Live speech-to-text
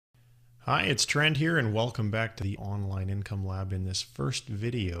Hi, it's Trent here, and welcome back to the Online Income Lab. In this first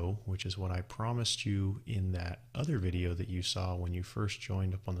video, which is what I promised you in that other video that you saw when you first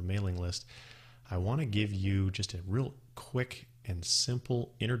joined up on the mailing list, I want to give you just a real quick and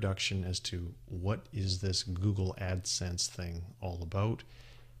simple introduction as to what is this Google AdSense thing all about,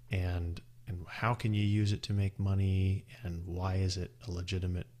 and how can you use it to make money, and why is it a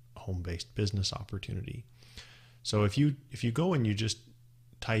legitimate home-based business opportunity. So if you go and you just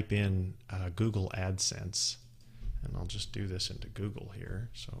type in Google AdSense, and I'll just do this into Google here.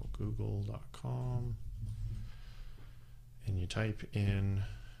 So google.com, and you type in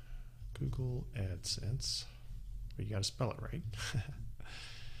Google AdSense, but you got to spell it right.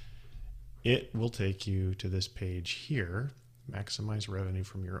 It will take you to this page here, maximize revenue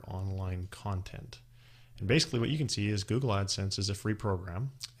from your online content. And basically what you can see is Google AdSense is a free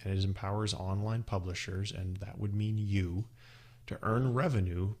program, and it empowers online publishers, and that would mean you, to earn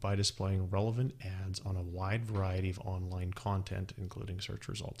revenue by displaying relevant ads on a wide variety of online content, including search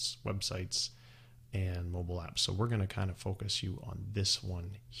results, websites, and mobile apps. So we're going to kind of focus you on this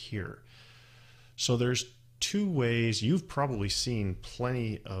one here. So there's two ways. You've probably seen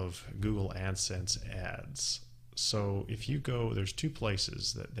plenty of Google AdSense ads. So if you go, there's two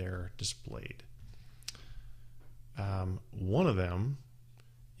places that they're displayed. One of them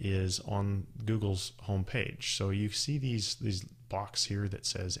is on Google's homepage. So you see these box here that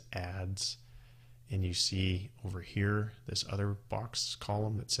says ads, and you see over here this other box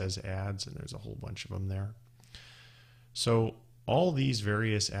column that says ads, and there's a whole bunch of them there. So all these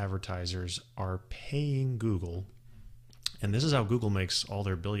various advertisers are paying Google, and this is how Google makes all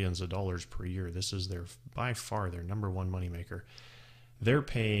their billions of dollars per year. This is by far their number one moneymaker. They're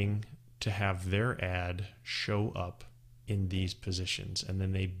paying to have their ad show up in these positions, and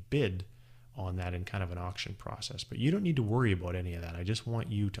then they bid on that in kind of an auction process. But you don't need to worry about any of that. I just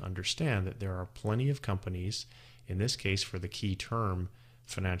want you to understand that there are plenty of companies, in this case for the key term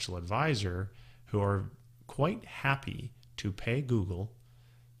financial advisor, who are quite happy to pay Google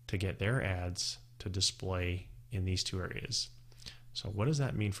to get their ads to display in these two areas. So what does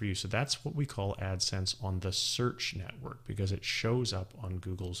that mean for you? So that's what we call AdSense on the search network, because it shows up on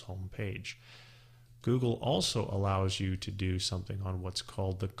Google's homepage. Google also allows you to do something on what's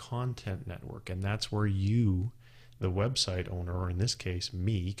called the content network, and that's where you, the website owner, or in this case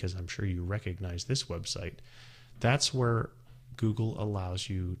me, because I'm sure you recognize this website, that's where Google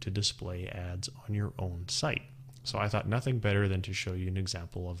allows you to display ads on your own site. So I thought nothing better than to show you an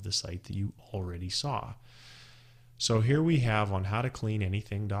example of the site that you already saw. So here we have on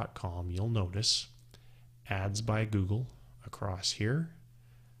howtocleananything.com, you'll notice ads by Google across here.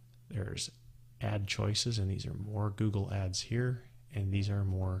 There's ad choices, and these are more Google ads here, and these are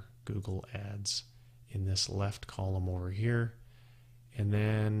more Google ads in this left column over here. And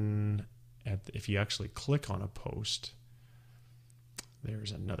then if you actually click on a post,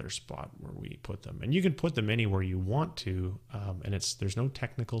 there's another spot where we put them, and you can put them anywhere you want to, and there's no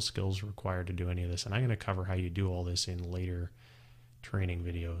technical skills required to do any of this, and I'm going to cover how you do all this in later training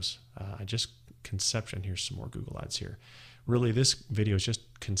videos. Here's some more Google ads here. Really, this video is just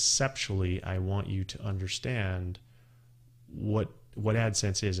conceptually, I want you to understand what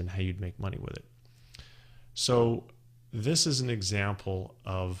AdSense is and how you'd make money with it. So this is an example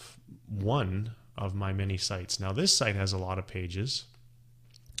of one of my many sites. Now this site has a lot of pages,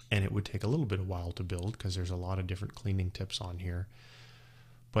 and it would take a little bit of while to build because there's a lot of different cleaning tips on here.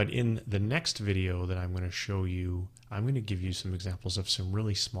 But in the next video that I'm going to show you, I'm going to give you some examples of some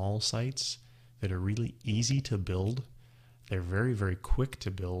really small sites that are really easy to build. They're very, very quick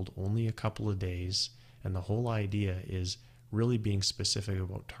to build, only a couple of days, and the whole idea is really being specific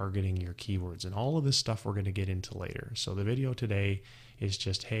about targeting your keywords, and all of this stuff we're going to get into later. So the video today is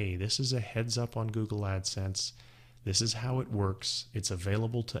just, hey, this is a heads up on Google AdSense. This is how it works. It's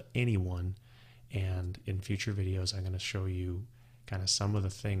available to anyone, and in future videos I'm going to show you kind of some of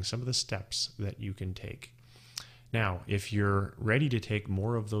the steps that you can take. Now, if you're ready to take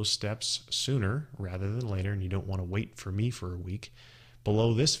more of those steps sooner rather than later, and you don't want to wait for me for a week,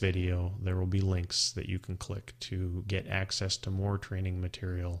 below this video there will be links that you can click to get access to more training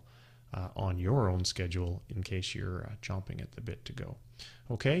material on your own schedule in case you're chomping at the bit to go.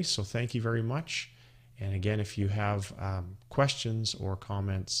 Okay, so thank you very much. And again, if you have questions or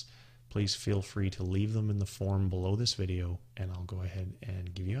comments, please feel free to leave them in the form below this video, and I'll go ahead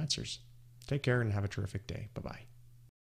and give you answers. Take care and have a terrific day. Bye-bye.